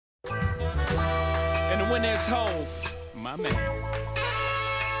And the winner is Hove, my man.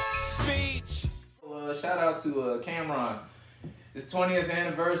 Speech. Shout out to Cameron. His 20th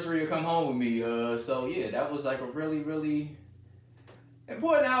anniversary of Come Home With Me. So yeah, that was like a really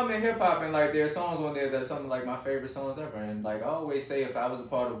important album in hip hop, and like there are songs on there that are some of like my favorite songs ever. And like I always say, if I was a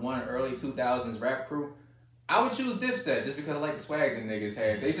part of one early 2000s rap crew, I would choose Dipset just because I like the swag the niggas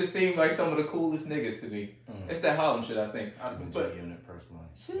had. They just seem like some of the coolest niggas to me. It's that Harlem shit, I think. I'd have been G-Unit personally.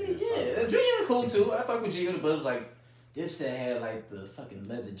 See, yeah, G-Unit cool too. I fuck with G-Unit, but it was like Dipset had like the fucking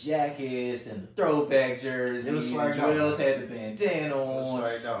leather jackets and the throwback jerseys. It was swagged out. Drills had the bandana on. It was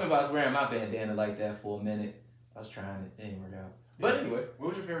swagged out. Remember I was wearing my bandana like that for a minute. I was trying it. It didn't work out. But anyway. What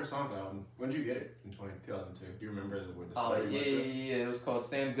was your favorite song on the album? When did you get it? In 2002. Do you remember what the Oh, story was? yeah. It was called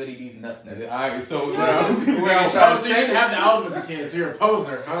Sam Goody These Nuts, nigga. Alright, so, So you didn't have the album as a kid, so you're a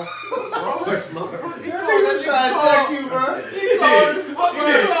poser, huh? What's wrong with this? He trying to check you, bro. He called his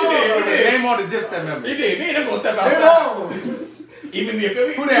fucking name on the Dipset members. He did. Me and him gonna step outside. Even the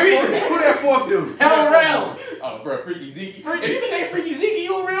affiliate. Who that fourth dude? Hell Rel. Oh, bro, Freaky Zeke. If you can name Freaky Zeke,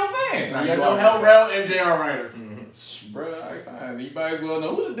 you a real fan. Nah, you know Hell Rel and J.R. Ryder. Bro, alright, fine. You might as well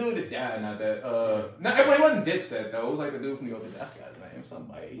know who the dude that died. Not that. No, it wasn't Dipset though. It was like the dude from New York. I forgot his name.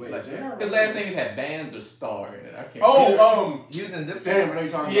 Somebody. Wait, like, J.R. his last name had Bands or Star in it. I can't. He was in Dipset. Damn, what are you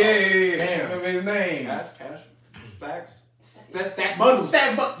talking Yeah, about? damn. Remember his name? Cash, Stacks. That's Stack Bundles.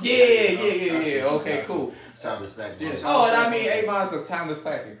 Yeah. Okay, cool. Shout out to Stack. Oh, and I mean, Avon's a timeless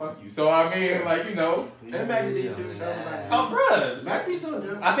classic. Fuck you. So I mean, like you know. And Max D too. Shout out to Max. Oh, bruh. Max B still in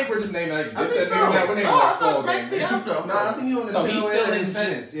jail. I think we're just naming like I think Dipset. so. We're naming like Skull Gang. Nah, I think he on the No, he's still in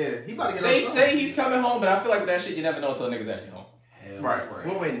sentence. Yeah, he about to get. They say he's coming home, but I feel like that shit you never know until a nigga's actually home. Right.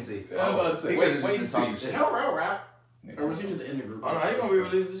 We'll wait and see. I'm about to say, wait and see. Did Hell Rel rap? Or was he just in the group? Oh no, he gonna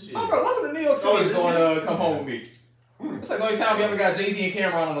re-release this shit. Oh, bro, welcome to New York City. It's going Come Home With Me. It's like the only time we ever got Jay-Z and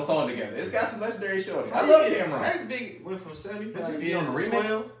Cameron on a song together. It's got some legendary shorty. I love Cameron. That's big. Went from 75 Jay-Z on the remix?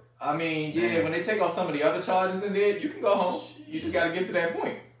 12. I mean, yeah, when they take off some of the other charges in there, you can go home. You just gotta get to that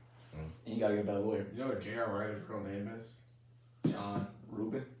point. And you gotta get a better lawyer. You know what J.R. Ryder's real name is? John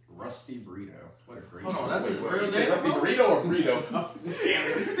Rubin. Rusty Burrito. What a great Hold on, name. that's his real Is it name. Rusty Burrito or Burrito? Damn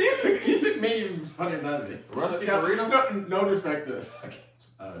it. He took me hundred none of it. Rusty Burrito? No disrespect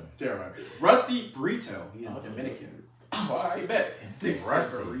to J.R. Ryder. Rusty Burrito. He is Dominican. Oh, I bet.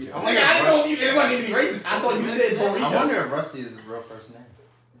 Rusty. Burrito. I'm like, I didn't know if you didn't need to be racist. I thought you said Burrito. I wonder if Rusty is his real first name.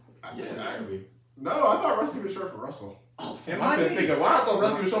 Yeah, I agree. No, I thought Rusty was short for Russell. Oh, fam, I couldn't think of why I thought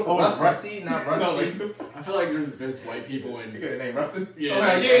Rusty was short for Oh, it's Rusty. Rusty, not Rusty. No, like, I feel like there's white people in. you got the name Rustin? Yeah, So,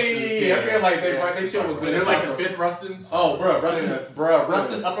 like yeah. I feel like they show was They're like the fifth Rustins. Oh,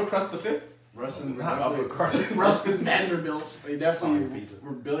 Rustin upper crust the fifth? Rustin, upper crust. Rustin Vanderbilt. They definitely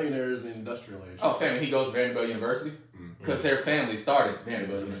were billionaires in the industrial age. Oh, fam, he goes to Vanderbilt University because their family started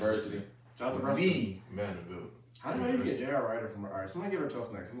Vanderbilt University. Shout out to Rustin. Me, Vanderbilt. How do you get J.R. Ryder from? All right, somebody give her a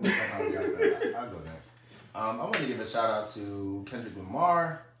toast next. I'm gonna talk how we got that. I'll go next. I want to give a shout out to Kendrick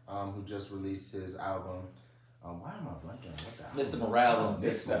Lamar, who just released his album. Why am I blanking? What the Mr. Morale and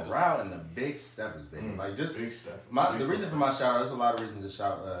Big Mr. Steppers. Morale and the Big Steppers, baby. Like just Big step. the reason for my shout out. There's a lot of reasons to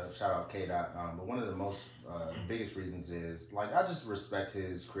shout out K. Dot. But one of the most biggest reasons is like I just respect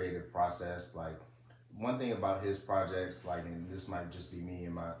his creative process. Like one thing about his projects, like and this might just be me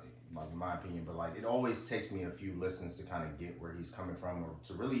in my opinion, but like it always takes me a few listens to kind of get where he's coming from or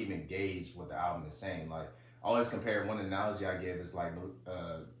to really even gauge what the album is saying. Like I always compare one analogy I give is like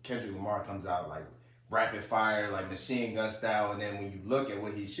Kendrick Lamar comes out like rapid fire, like machine gun style, and then when you look at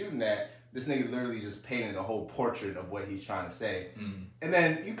what he's shooting at, this nigga literally just painted a whole portrait of what he's trying to say. And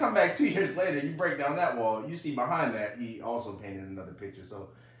then you come back 2 years later, you break down that wall, you see behind that he also painted another picture.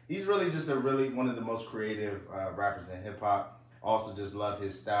 So he's really just one of the most creative rappers in hip hop. Also just love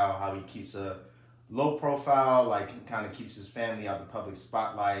his style, how he keeps a low profile, like he kind of keeps his family out the public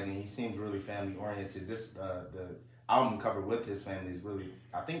spotlight, and he seems really family oriented. This the album cover with his family is really,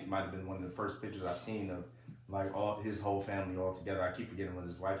 I think might have been one of the first pictures I've seen of like all his whole family all together. I keep forgetting what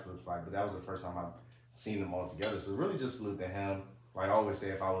his wife looks like, but that was the first time I've seen them all together. So really just salute to him. Like I always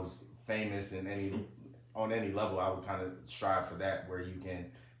say, if I was famous in on any level, I would kind of strive for that, where you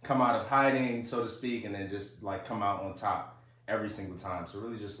can come out of hiding, so to speak, and then just like come out on top every single time. So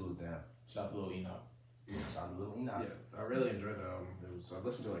really just salute to him. Shout out to Lil Enoch. Shout out to Lil Enoch. Yeah, I really enjoyed that album. I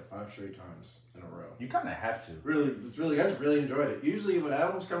listened to it like 5 straight times in a row. You kind of have to. I just really enjoyed it. Usually when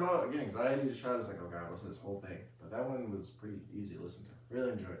albums come out, I get anxiety to try to, like, oh god, listen to this whole thing. But that one was pretty easy to listen to.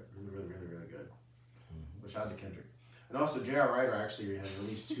 Really enjoyed it. Really good. But shout out to Kendrick. And also, J.R. Ryder actually has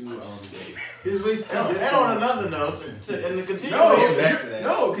released 2. He's released 2. And on another note, in the continuation.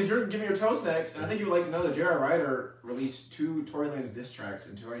 No, because you're giving your toast next, and I think you would like to know that J.R. Ryder released 2 Tory Lanez diss tracks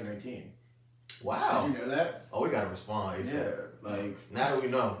in 2019. Wow. Did you know that? Oh, we gotta respond. Yeah, like now that we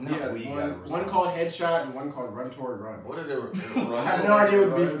know. One called Headshot and one called Run Tory Run. What did they? I have no idea what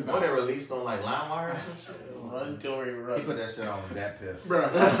the beef is What about. they released on like LimeWire or some shit? Run Tory Run. He put that shit on that piff.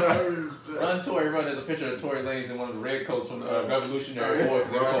 Run Tory Run is a picture of Tory Lanez in one of the red coats from the Revolutionary War.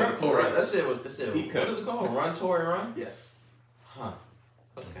 They were called the Tories. That shit was. What is it called? Run Tory Run? Yes. Huh.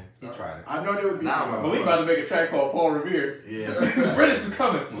 Okay. He tried it. I have no idea what the beef is Now I'm about. But we about to make a track called Paul Revere. Yeah. British is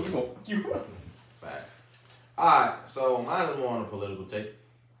coming. We gonna fuck you up. Fact. Alright, so mine is more on a political take.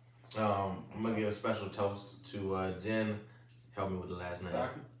 I'm gonna give a special toast to Jen. Help me with the last name.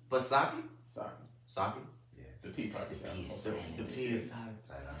 Psaki? Psaki? Saki. Saki? Yeah. The P probably sounds. The P is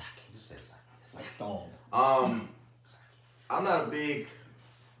Just say Saki. It's like song. I'm not a big,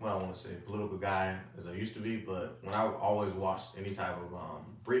 what I want to say, political guy as I used to be, but when I always watched any type of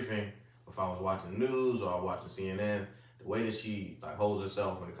briefing, if I was watching news or watching CNN, the way that she like holds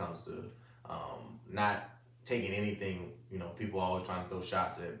herself when it comes to not taking anything, you know, people always trying to throw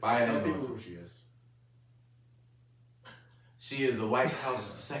shots at Biden. Tell people who she is. She is the White House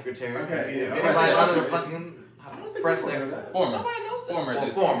secretary. Okay, If yeah, anybody okay. under the fucking press secretary. Former. Nobody knows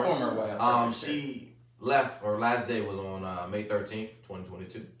that. Former White House. She left, her last day was on May 13th,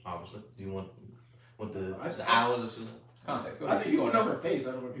 2022, obviously. Do you want the hours that she left? Context. Go I ahead. think people know her face.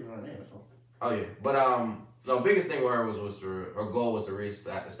 I don't know people know her name. So. Oh yeah, but the biggest thing with her was her goal was to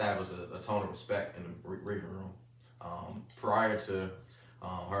establish a tone of respect in the briefing room. Prior to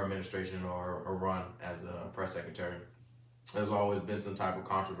her administration or her run as a press secretary, there's always been some type of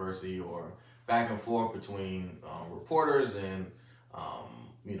controversy or back and forth between reporters and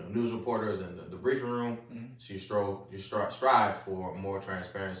news reporters and the briefing room. Mm-hmm. She strived for more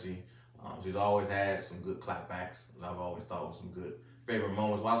transparency. She's always had some good clapbacks, and I've always thought was some good favorite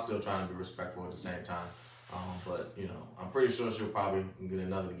moments while still trying to be respectful at the same time. But I'm pretty sure she'll probably get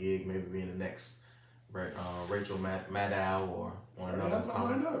another gig, maybe be in the next Rachel Maddow or another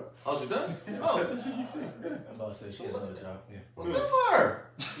comment. Oh, she done? Oh, that's what you see. I'm about to say she has another job. Yeah. Well, good for her.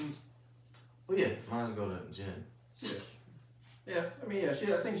 But yeah, mine go to Jen. Yeah, I mean, I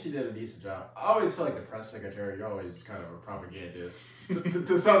think she did a decent job. I always feel like the press secretary, you're always kind of a propagandist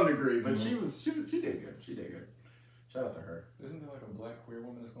to some degree, but she did good. She did good. Shout out to her. Isn't there like a black queer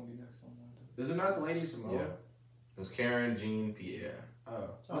woman that's gonna be next on that? Is it not the lady Samoa? Yeah. It was Karen Jean Pierre.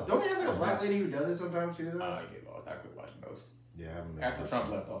 Don't we have like a black lady who does it sometimes too? Though? I get lost. I quit watching those. Yeah, I haven't been After Trump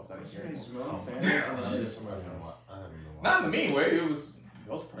left office, I didn't hear Simone anymore. Sanders. Somebody else. I haven't been watching. Not in the mean way. It was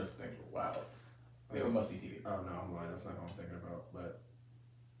those press things were wild. They were must see TV. Oh no, I'm lying. That's not what I'm thinking about. But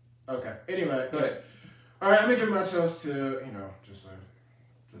okay. Anyway, Go ahead. All right, I'm gonna give my toast to just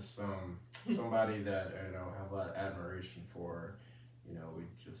somebody that have a lot of admiration for. We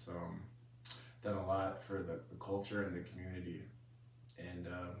just done a lot for the culture and the community, and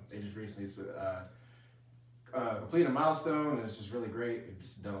they just recently completed a milestone, and it's just really great. They've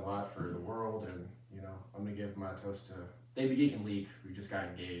just done a lot for the world, and I'm gonna give my toast to They Be Geek and Leak. We just got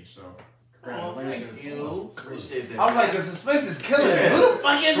engaged, so. Oh, thank you. Appreciate that. I was like, the suspense is killing me. Who the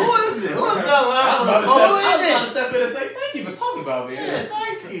fuck is it? Who is it? Who is that? I was about to step in and say thank you for talking about me. Yeah,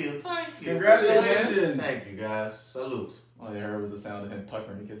 thank you. Congratulations. Thank you, guys. Salute. All I heard was the sound of him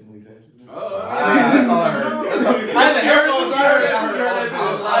puckering and kissing Lee's edges. That's all I heard. I had the headphones. I heard it.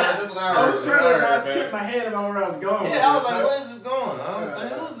 I was trying to not tip my hand about where I was going. Yeah, I was like, where is this going? I was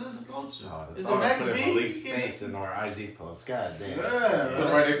saying, who is this culture? Is it Max B? Malik's face in our IG post. God damn. Put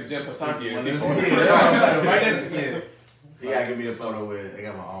him right next to Jen Psaki. Right next to him. You gotta give me a photo with, I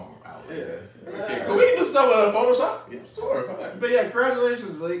got my arm out. Yeah. Can we do stuff with a Photoshop? Yeah. Sure. But yeah,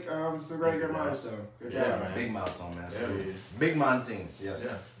 congratulations, Blake. It's a great milestone. Good job. Yeah, man. Big milestone, man. Yeah, yeah. Big mountains, yes.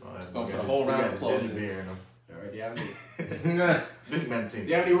 Yeah. Going for the whole round of of applause. ginger beer in them. All right, yeah. Big man team. Do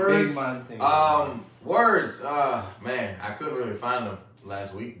you have any words? Big mountain. Words. Man, I couldn't really find them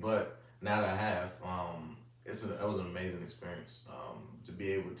last week, but now that I have, it was an amazing experience. To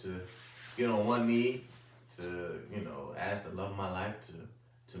be able to get on one knee, to ask the love of my life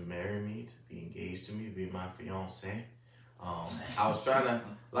to marry me, to be engaged to me, to be my fiance. I was trying to.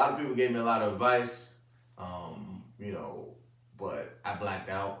 A lot of people gave me a lot of advice. But I blacked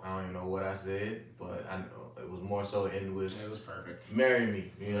out. I don't even know what I said, but I know it was more so in with. It was perfect. Marry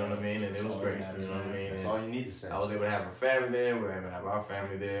me, you know what I mean, and it was great. You know what I mean. That's all you need to say. I was able to have her family there. We were able to have our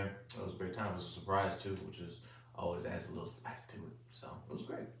family there. It was a great time. It was a surprise too, which is always adds a little spice to it. So it was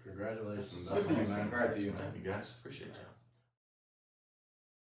great. Congratulations. Good for you, man. Great for you. Thank you guys. Appreciate y'all.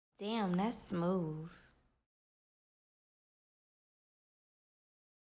 Damn, that's smooth.